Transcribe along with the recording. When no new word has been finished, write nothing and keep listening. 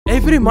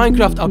every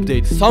Minecraft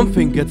update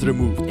something gets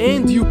removed,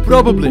 and you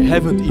probably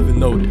haven't even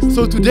noticed.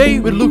 So today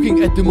we're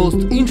looking at the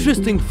most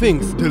interesting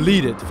things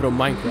deleted from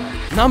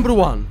Minecraft. Number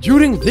 1.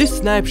 During this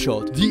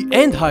snapshot, the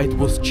end height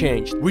was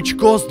changed, which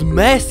caused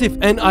massive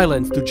end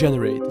islands to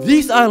generate.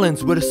 These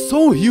islands were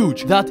so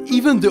huge that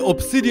even the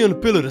obsidian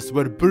pillars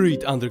were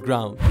buried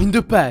underground. In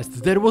the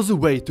past, there was a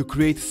way to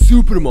create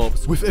super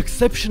mobs with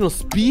exceptional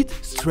speed,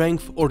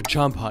 strength or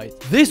jump height.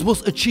 This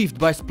was achieved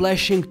by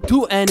splashing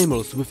 2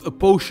 animals with a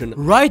potion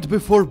right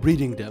before breeding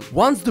them.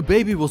 Once the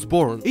baby was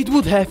born, it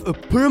would have a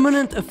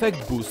permanent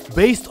effect boost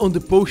based on the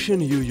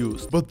potion you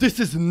used. But this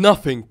is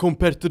nothing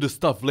compared to the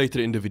stuff later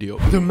in the video.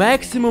 The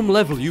maximum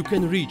level you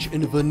can reach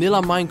in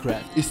vanilla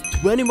Minecraft is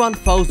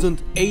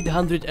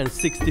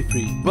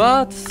 21,863.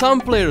 But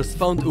some players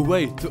found a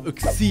way to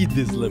exceed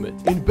this limit.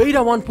 In beta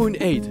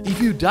 1.8,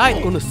 if you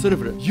died on a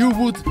server, you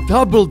would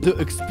double the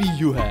XP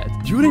you had.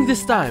 During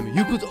this time,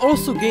 you could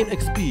also gain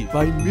XP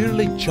by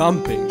merely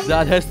jumping.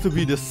 That has to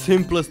be the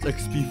simplest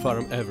XP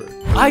farm ever.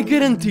 I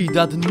guarantee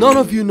that none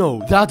of you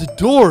know that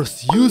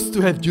doors used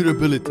to have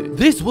durability.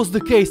 This was the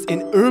case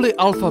in early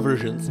alpha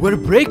versions, where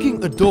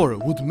breaking a door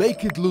would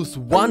make it lose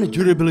 1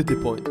 durability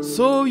point.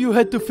 So you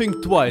had to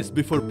think twice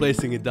before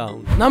placing it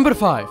down. Number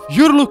 5.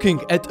 You're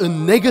looking at a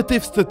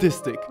negative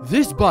statistic.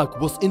 This bug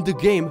was in the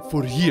game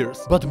for years,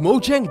 but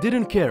Mojang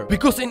didn't care,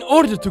 because in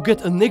order to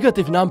get a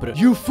negative number,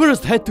 you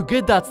first had to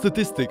get that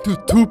statistic to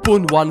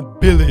 2.1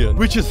 billion,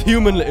 which is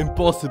humanly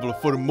impossible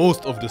for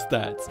most of the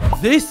stats.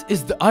 This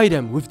is the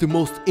item with the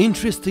most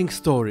interesting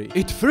story.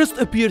 It first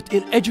appeared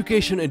in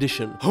Education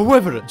Edition.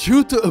 However,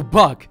 due to a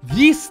bug,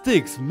 these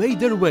sticks made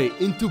their way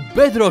into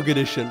Bedrock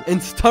Edition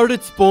and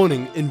started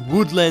spawning in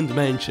Woodland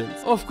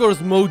Mansions. Of course,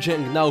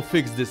 Mojang now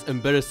fixed this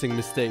embarrassing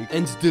mistake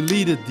and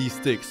deleted these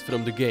sticks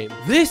from the game.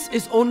 This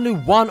is only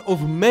one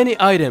of many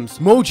items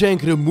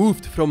Mojang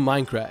removed from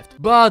Minecraft,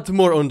 but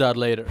more on that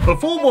later.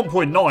 Before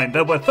 1.9,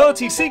 there were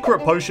 30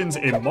 secret potions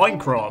in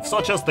Minecraft,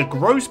 such as the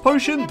Gross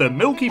Potion, the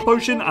Milky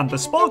Potion, and the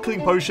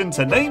Sparkling Potion,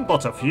 to name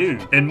but a few.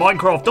 In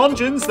Minecraft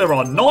Dungeons, there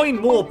are 9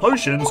 more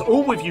potions,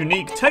 all with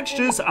unique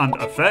textures and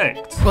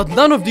effects. But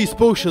none of these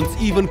potions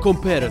even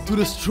compare to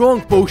the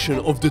strong potion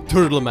of the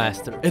Turtle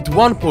Master. At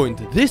one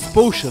point, this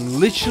potion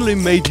literally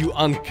made you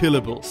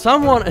unkillable.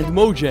 Someone at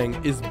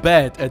Mojang is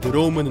bad at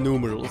Roman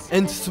numerals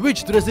and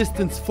switched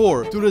resistance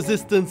 4 to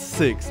resistance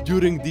 6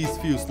 during these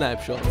few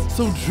snapshots.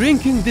 So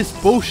drinking this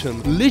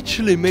potion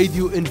literally made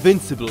you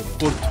invincible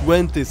for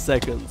 20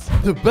 seconds.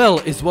 The bell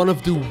is one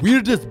of the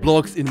weirdest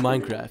blocks in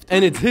Minecraft,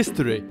 and its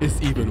history is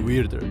even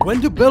weirder.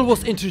 When the bell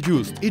was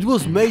introduced, it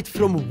was made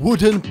from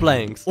wooden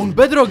planks. On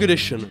Bedrock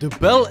Edition, the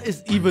bell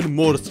is even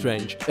more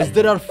strange, as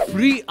there are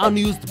 3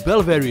 unused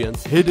bell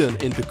variants hidden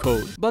in the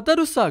code. But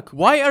Dadusak,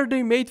 why are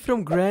they made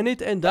from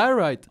granite and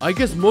diorite? I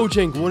guess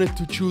Mojang wanted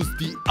to choose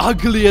the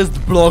ugliest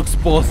blocks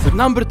possible.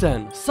 Number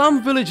 10.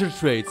 Some villager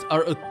traits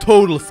are a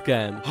total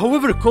scam.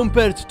 However,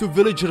 compared to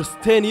villagers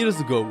 10 years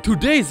ago,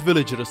 today's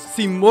villagers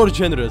seem more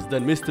generous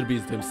than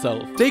MrBeast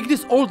himself. Take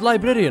this old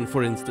librarian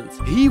for instance.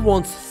 He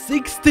wants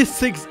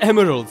 66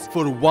 emeralds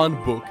for 1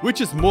 book,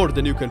 which is more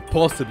than you can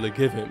possibly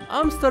give him.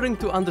 I'm starting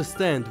to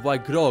understand why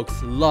Grox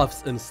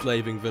loves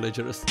enslaving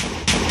villagers.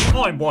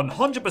 I'm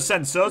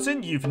 100%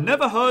 certain you've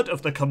never heard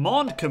of the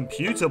command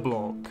computer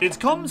block. It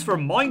comes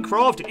from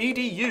Minecraft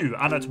EDU,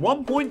 and at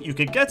one point you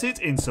could get it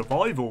in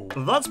survival.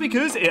 That's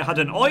because it had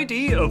an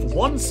ID of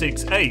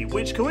 16A,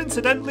 which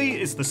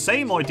coincidentally is the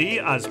same ID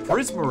as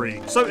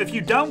Prismarine. So if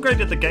you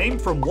downgraded the game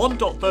from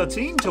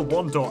 1.13 to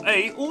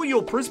 1.8, all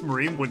your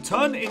Prismarine would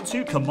turn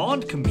into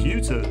command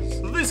computers.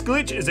 This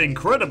glitch is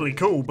incredibly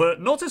cool, but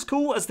not as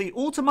cool as the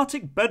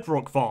automatic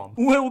bedrock farm.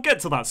 We'll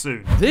get to that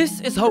soon. This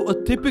is how a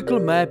typical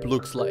map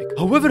looks like.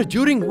 However,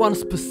 during one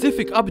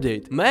specific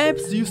update,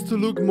 maps used to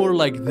look more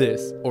like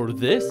this, or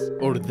this,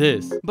 or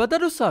this. But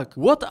Dadusak,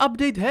 what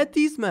update had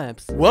these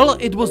maps? Well,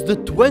 it was the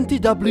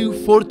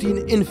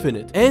 20W14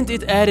 Infinite, and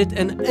it added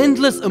an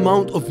endless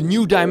amount of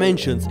new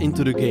dimensions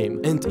into the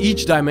game, and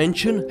each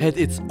dimension had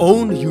its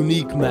own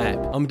unique map.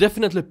 I'm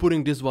definitely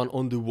putting this one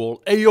on the wall.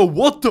 Ayo,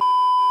 what the?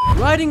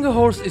 Riding a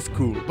horse is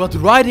cool, but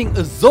riding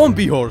a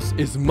zombie horse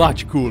is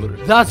much cooler.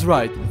 That's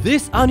right,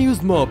 this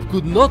unused mob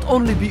could not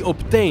only be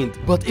obtained,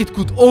 but it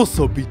could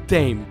also be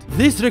tamed.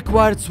 This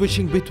required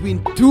switching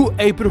between 2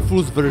 April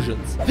Fool's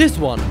versions. This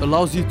one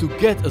allows you to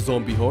get a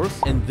zombie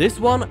horse, and this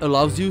one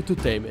allows you to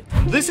tame it.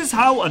 This is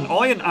how an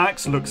iron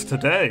axe looks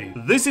today.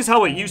 This is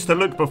how it used to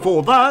look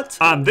before that,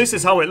 and this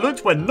is how it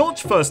looked when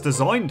Notch first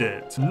designed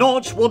it.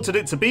 Notch wanted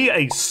it to be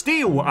a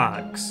steel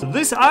axe.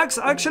 This axe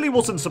actually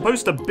wasn't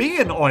supposed to be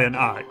an iron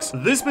axe.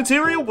 This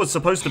material was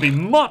supposed to be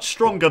much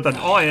stronger than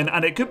iron,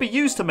 and it could be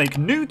used to make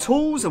new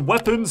tools,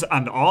 weapons,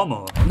 and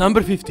armor.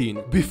 Number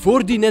 15.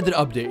 Before the Nether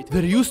update,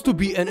 there used to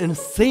be an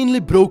insanely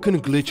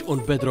broken glitch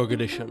on Bedrock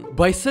Edition.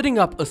 By setting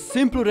up a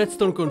simple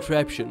redstone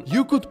contraption,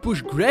 you could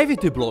push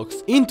gravity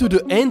blocks into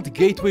the end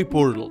gateway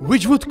portal,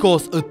 which would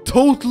cause a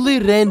totally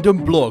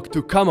random block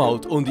to come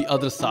out on the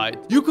other side.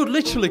 You could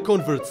literally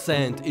convert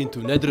sand into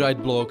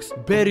netherite blocks,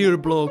 barrier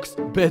blocks,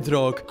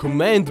 bedrock,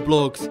 command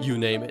blocks, you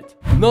name it.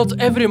 Not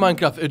every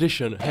Minecraft Minecraft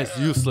edition has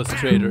useless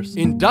traders.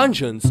 In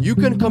dungeons, you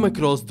can come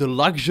across the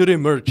luxury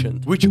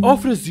merchant, which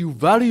offers you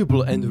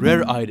valuable and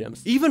rare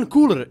items. Even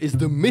cooler is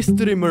the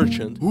mystery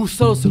merchant, who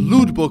sells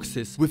loot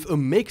boxes with a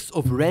mix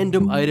of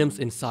random items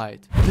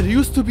inside. There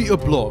used to be a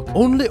block,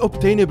 only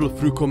obtainable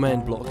through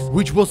command blocks,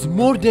 which was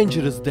more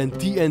dangerous than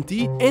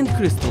TNT and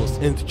crystals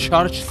and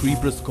charged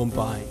creepers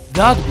combined.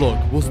 That block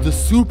was the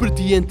Super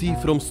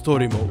TNT from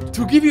story mode.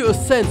 To give you a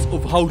sense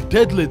of how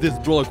deadly this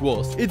block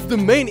was, it's the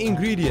main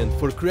ingredient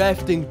for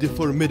crafting the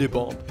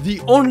Formidibomb,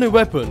 the only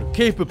weapon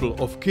capable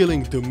of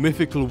killing the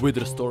mythical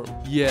Witherstorm.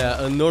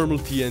 Yeah, a normal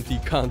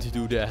TNT can't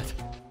do that.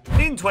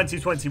 In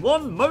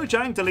 2021,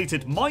 Mojang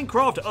deleted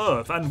Minecraft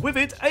Earth and with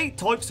it 8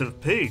 types of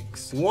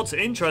pigs. What's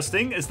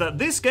interesting is that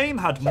this game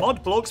had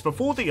mud blocks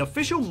before the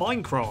official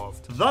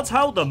Minecraft. That's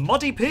how the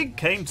muddy pig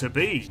came to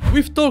be.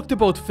 We've talked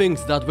about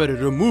things that were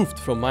removed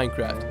from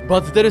Minecraft,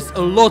 but there is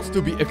a lot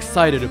to be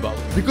excited about,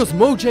 because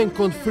Mojang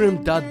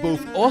confirmed that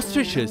both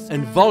ostriches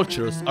and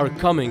vultures are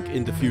coming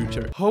in the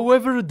future.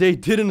 However, they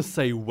didn't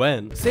say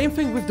when. Same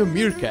thing with the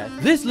meerkat.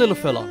 This little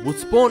fella would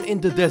spawn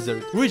in the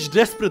desert, which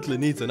desperately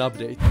needs an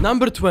update.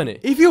 Number 20.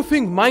 If you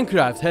think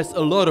Minecraft has a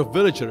lot of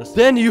villagers,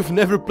 then you've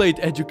never played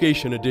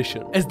Education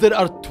Edition, as there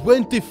are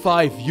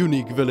 25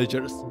 unique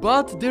villagers.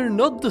 But they're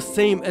not the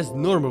same as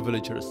normal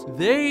villagers.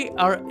 They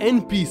are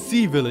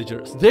NPC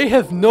villagers. They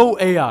have no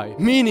AI,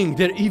 meaning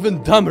they're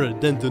even dumber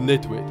than the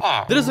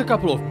nitwit. There's a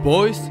couple of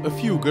boys, a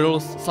few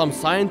girls, some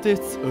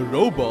scientists, a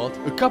robot,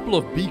 a couple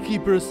of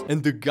beekeepers,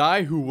 and the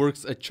guy who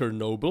works at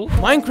Chernobyl.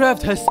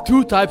 Minecraft has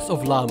 2 types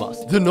of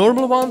llamas, the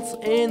normal ones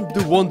and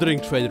the wandering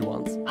trader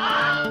ones.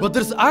 But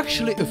there's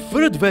actually a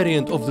third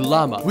variant of the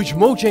llama, which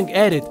Mojang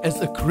added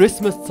as a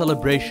Christmas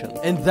celebration,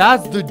 and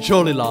that's the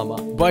Jolly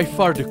Llama, by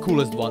far the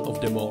coolest one of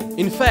them all.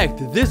 In fact,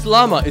 this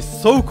llama is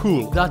so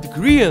cool that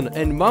Grian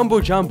and Mambo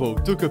Jumbo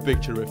took a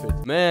picture with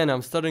it. Man,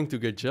 I'm starting to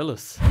get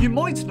jealous. You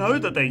might know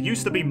that there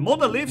used to be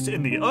monoliths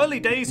in the early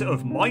days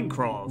of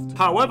Minecraft.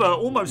 However,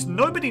 almost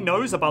nobody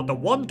knows about the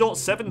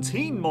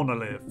 1.17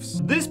 monoliths.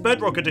 This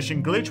Bedrock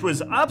Edition glitch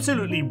was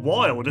absolutely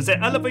wild as it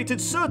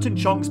elevated certain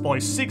chunks by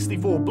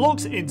 64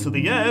 blocks into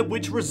the air,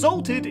 which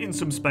resulted in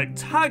some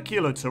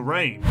spectacular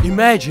terrain.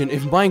 Imagine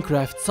if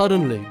Minecraft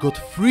suddenly got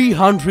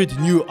 300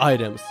 new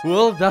items.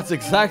 Well, that's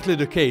exactly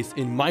the case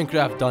in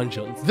Minecraft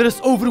Dungeons. There's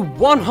over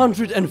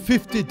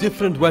 150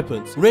 different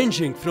weapons,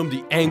 ranging from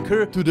the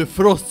anchor to the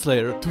frost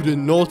slayer to the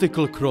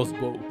nautical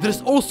crossbow.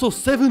 There's also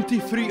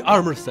 73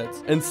 armor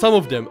sets, and some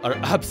of them are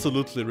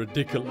absolutely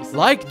ridiculous,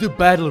 like the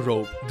battle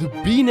robe, the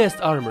bee nest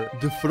armor,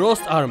 the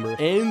frost armor,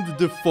 and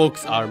the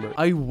fox armor.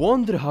 I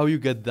wonder how you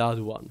get that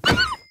one.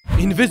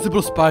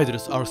 Invisible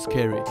spiders are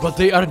scary, but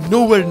they are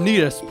nowhere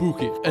near as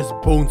spooky as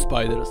bone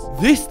spiders.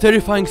 This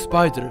terrifying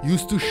spider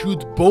used to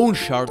shoot bone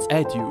shards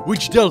at you,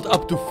 which dealt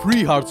up to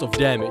 3 hearts of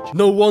damage.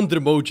 No wonder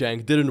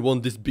Mojang didn't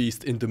want this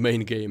beast in the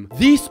main game.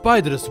 These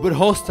spiders were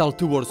hostile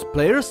towards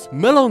players,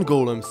 melon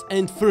golems,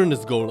 and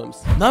furnace golems.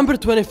 Number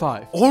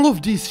 25. All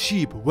of these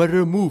sheep were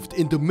removed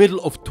in the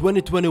middle of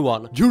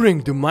 2021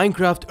 during the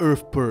Minecraft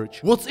Earth Purge.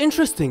 What's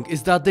interesting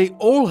is that they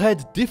all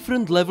had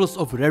different levels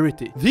of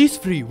rarity. These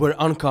 3 were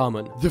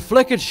uncommon. The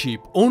Flecked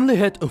sheep only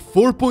had a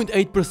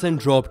 4.8%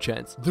 drop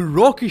chance. The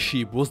rocky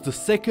sheep was the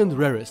second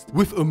rarest,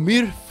 with a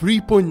mere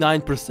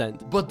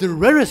 3.9%. But the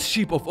rarest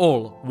sheep of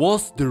all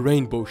was the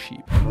rainbow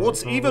sheep.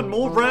 What's even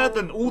more rare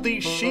than all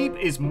these sheep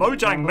is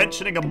Mojang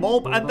mentioning a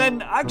mob and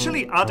then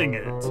actually adding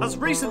it. As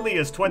recently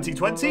as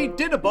 2020,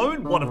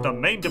 Dinnerbone, one of the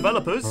main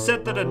developers,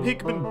 said that a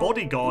Pigman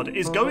bodyguard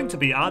is going to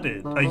be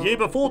added. A year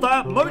before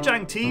that,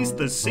 Mojang teased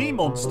the sea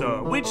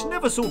monster, which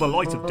never saw the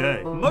light of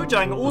day.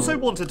 Mojang also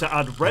wanted to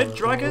add red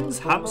dragons,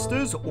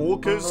 hamsters,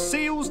 orcas,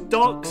 seals,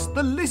 ducks,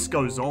 the list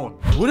goes on.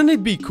 Wouldn't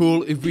it be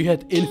cool if we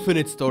had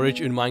infinite storage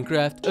in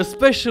Minecraft?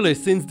 Especially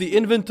since the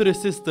inventory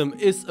system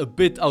is a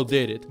bit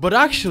outdated. But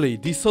actually,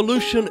 the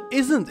solution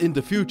isn't in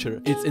the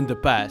future, it's in the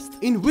past,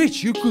 in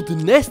which you could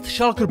nest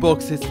shulker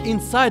boxes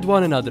inside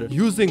one another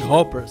using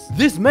hoppers.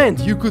 This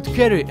meant you could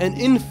carry an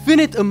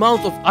infinite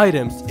amount of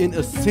items in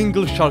a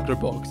single shulker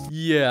box.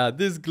 Yeah,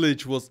 this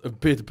glitch was a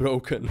bit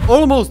broken.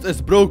 Almost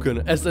as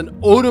broken as an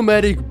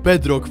automatic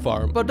bedrock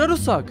farm. But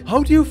Dadusak,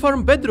 how do you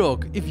farm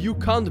bedrock if you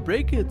can't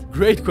break it?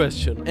 Great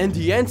question. And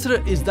the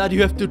answer is that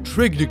you have to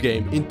trick the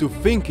game into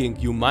thinking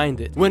you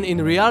mined it, when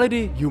in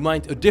reality you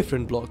mined a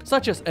different block,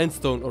 such as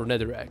endstone or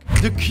netherrack.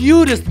 The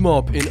cutest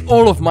mob in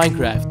all of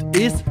Minecraft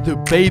is the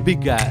baby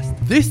ghast.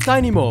 This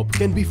tiny mob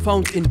can be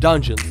found in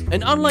dungeons,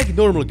 and unlike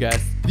normal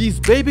ghasts, these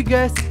baby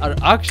ghasts are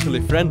actually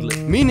friendly,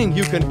 meaning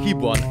you can keep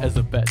one as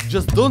a pet.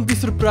 Just don't be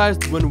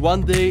surprised when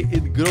one day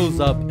it grows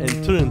up and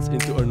turns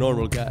into a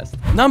normal ghast.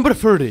 Number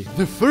 30.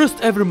 The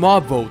first ever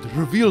mob vote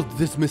revealed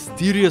this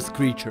mysterious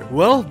creature.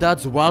 Well,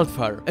 that's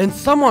Wildfire, and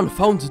someone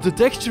found the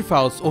texture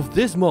files of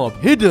this mob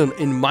hidden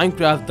in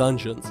Minecraft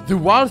dungeons. The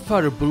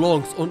Wildfire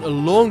belongs on a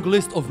long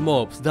list of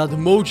mobs that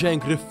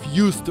Mojang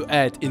refused to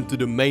add into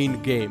the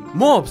main game.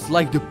 Mobs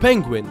like the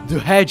penguin, the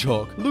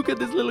hedgehog, look at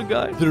this little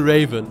guy, the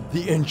raven,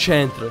 the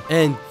enchanter, panther,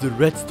 and the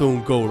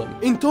redstone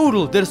golem. In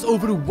total, there's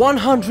over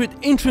 100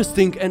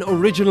 interesting and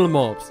original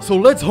mobs, so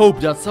let's hope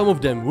that some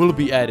of them will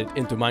be added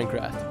into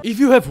Minecraft. If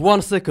you have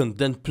 1 second,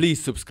 then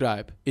please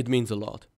subscribe, it means a lot.